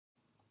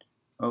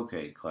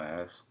Okay,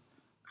 class.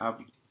 The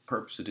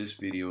purpose of this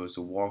video is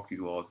to walk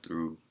you all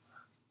through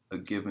a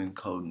given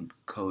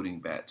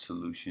CodingBat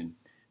solution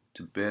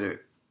to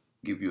better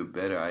give you a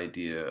better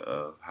idea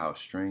of how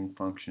string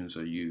functions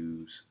are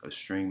used,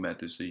 string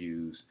methods are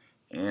used,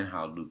 and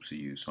how loops are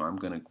used. So I'm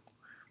going to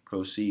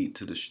proceed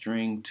to the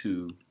string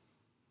to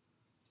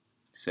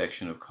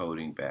section of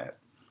CodingBat,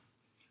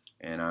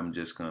 and I'm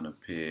just going to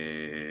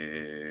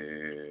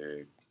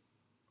pick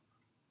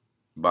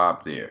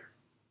bobThere.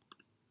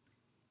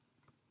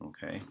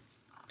 Okay,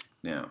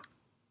 now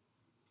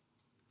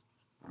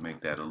make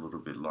that a little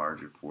bit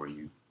larger for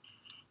you.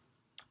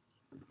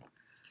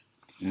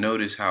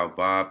 Notice how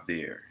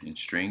bobThere in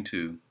string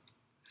 2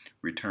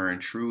 return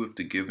true if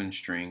the given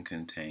string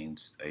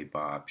contains a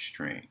bob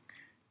string,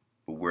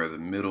 but where the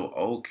middle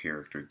O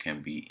character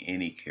can be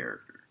any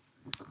character.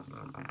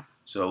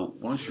 So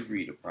once you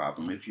read a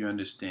problem, if you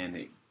understand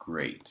it,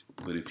 great.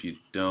 But if you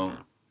don't,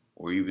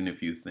 or even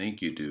if you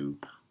think you do,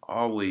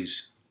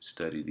 always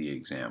study the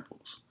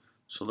examples.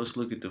 So let's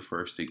look at the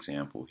first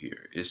example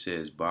here. It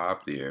says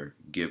bobThere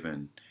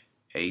given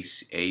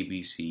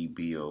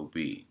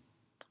ABCBOB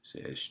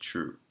says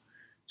true.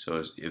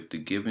 So if the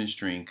given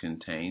string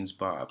contains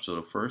Bob, so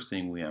the first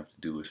thing we have to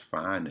do is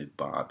find if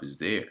Bob is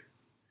there.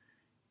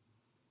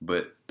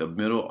 But the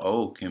middle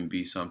O can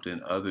be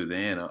something other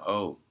than an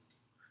O.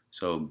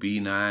 So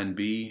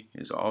B9B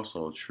is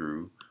also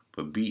true,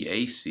 but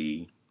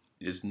BAC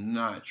is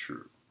not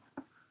true.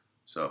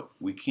 So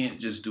we can't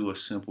just do a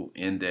simple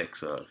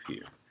index of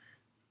here.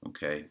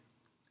 Okay.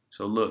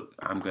 So look,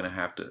 I'm going to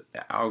have to,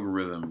 the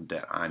algorithm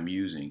that I'm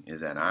using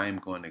is that I'm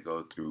going to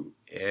go through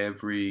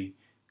every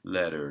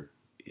letter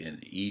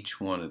in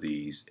each one of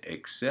these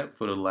except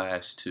for the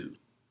last two.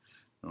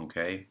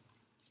 Okay?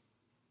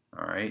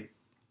 All right?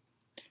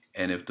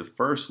 And if the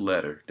first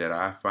letter that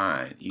I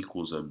find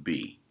equals a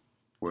B,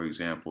 for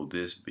example,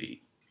 this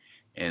B,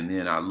 and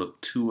then I look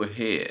 2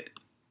 ahead,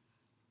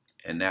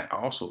 and that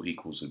also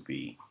equals a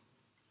B,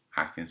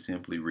 I can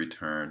simply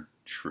return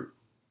true.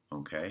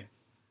 Okay?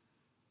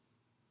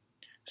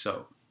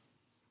 So,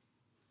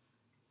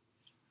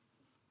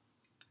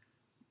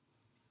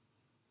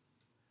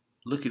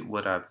 look at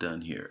what I've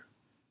done here.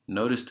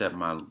 Notice that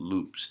my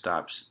loop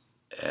starts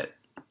at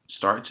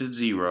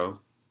 0,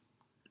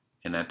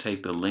 and I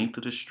take the length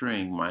of the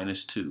string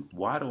minus 2.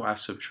 Why do I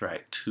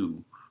subtract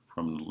 2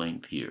 from the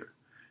length here?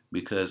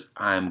 Because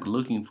I'm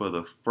looking for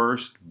the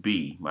first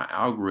B. My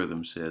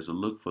algorithm says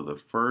look for the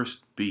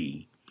first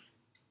B,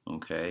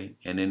 okay?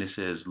 And then it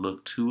says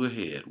look 2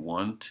 ahead,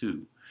 1,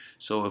 2.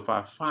 So if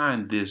I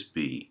find this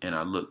B and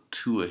I look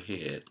 2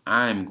 ahead,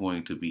 I'm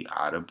going to be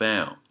out of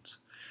bounds.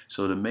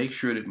 So to make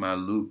sure that my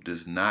loop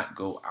does not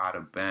go out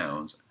of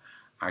bounds,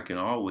 I can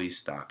always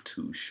stop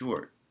 2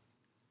 short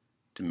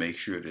to make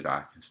sure that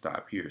I can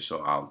stop here.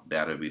 So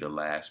that'll be the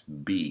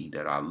last B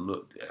that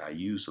I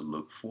use to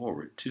look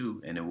forward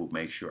to, and it will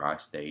make sure I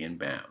stay in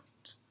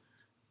bounds.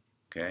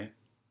 Okay?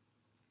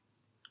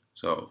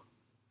 So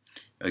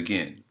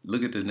again,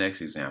 look at the next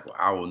example.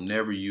 I will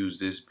never use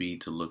this B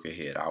to look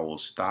ahead. I will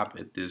stop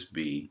at this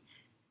B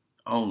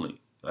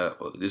only.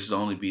 This is the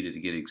only B to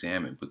get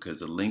examined because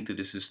the length of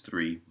this is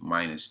 3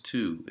 minus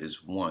 2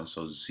 is 1.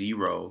 So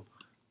 0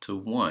 to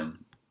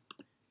 1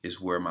 is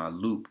where my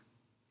loop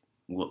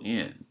will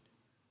end.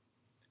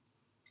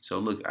 So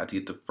look, I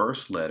get the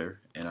first letter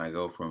and I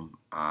go from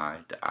I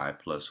to I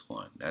plus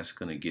 1. That's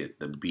going to get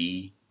the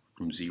B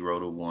from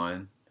 0 to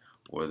 1,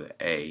 or the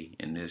A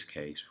in this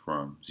case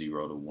from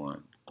 0 to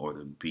 1, or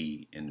the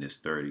B in this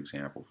third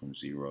example from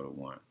 0 to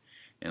 1.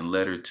 And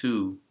letter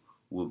 2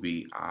 will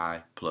be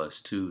I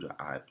plus 2 to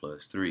I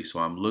plus 3. So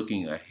I'm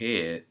looking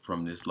ahead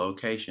from this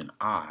location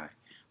I.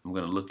 I'm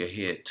going to look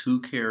ahead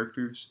 2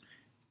 characters,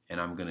 and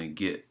I'm going to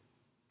get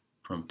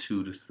from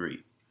 2 to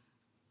 3.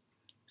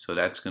 So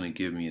that's going to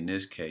give me, in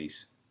this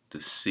case, the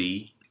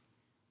C,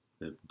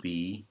 the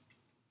B,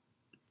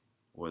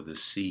 or the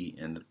C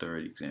in the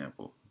third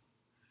example.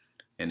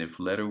 And if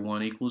letter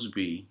 1 equals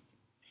B,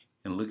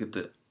 and look at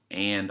the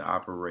AND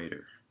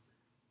operator,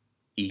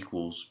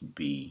 equals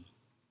B,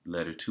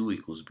 letter 2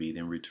 equals B,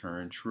 then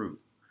return true.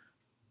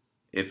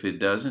 If it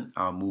doesn't,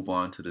 I'll move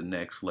on to the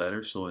next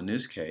letter. So in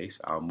this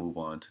case, I'll move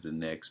on to the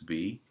next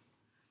B,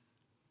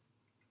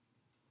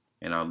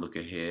 and I'll look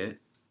ahead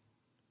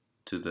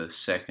to the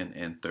second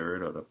and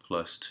third, or the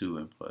plus 2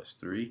 and plus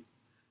 3.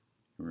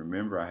 And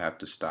remember, I have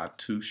to stop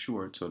 2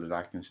 short so that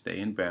I can stay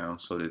in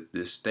bounds, so that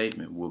this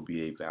statement will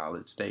be a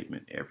valid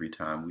statement every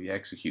time we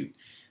execute.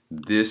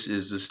 This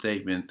is the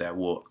statement that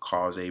will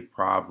cause a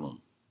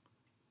problem,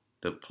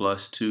 the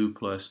plus 2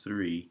 plus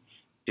 3,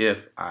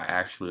 if I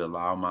actually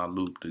allow my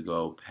loop to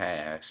go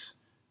past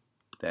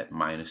that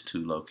minus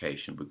 2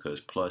 location,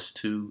 because plus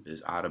 2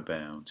 is out of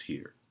bounds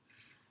here.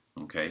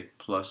 Okay,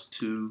 plus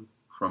 2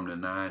 from the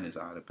 9 is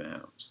out of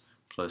bounds.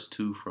 Plus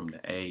 2 from the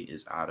A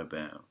is out of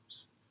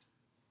bounds.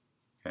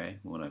 Okay,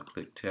 when I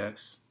click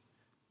test,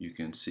 you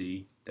can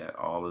see that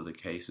all of the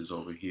cases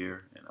over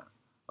here, and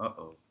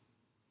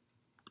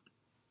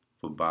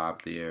for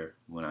bobThere,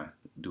 when I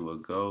do a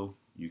go,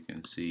 you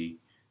can see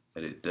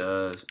that it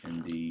does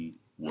indeed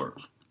work.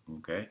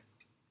 Okay?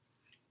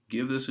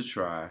 Give this a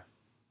try.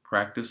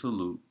 Practice a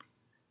loop.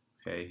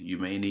 Okay? You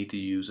may need to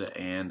use an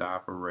AND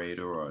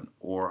operator or an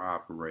OR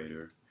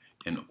operator.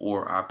 An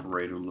OR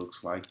operator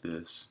looks like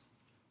this.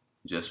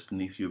 Just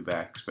beneath your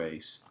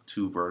backspace,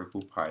 2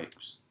 vertical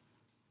pipes.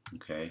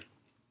 Okay?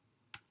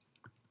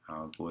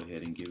 I'll go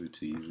ahead and give it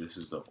to you. This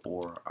is the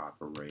OR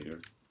operator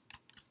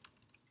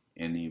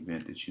in the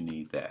event that you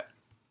need that.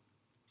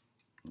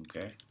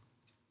 Okay?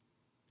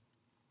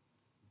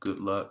 Good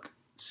luck.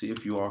 See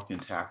if you all can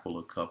tackle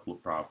a couple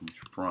of problems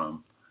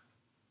from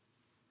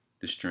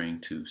the string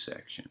 2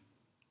 section.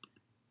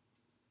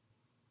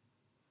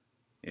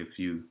 If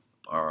you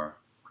are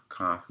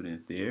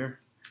confident there,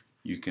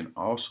 you can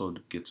also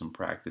get some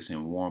practice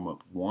in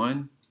warm-up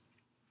 1.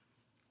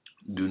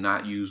 Do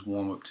not use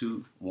warm-up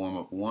 2,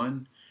 warm-up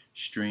 1,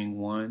 string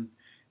 1,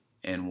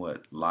 and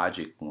what?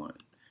 Logic 1.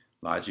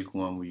 Logic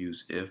 1 we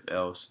use if,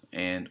 else,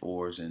 and,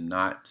 ors, and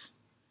nots.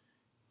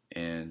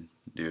 And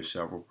there are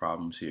several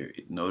problems here.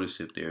 Notice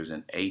if there's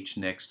an H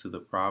next to the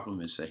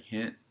problem, it's a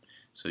hint,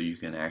 so you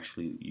can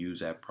actually use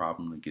that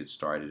problem to get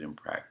started in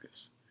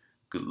practice.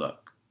 Good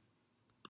luck.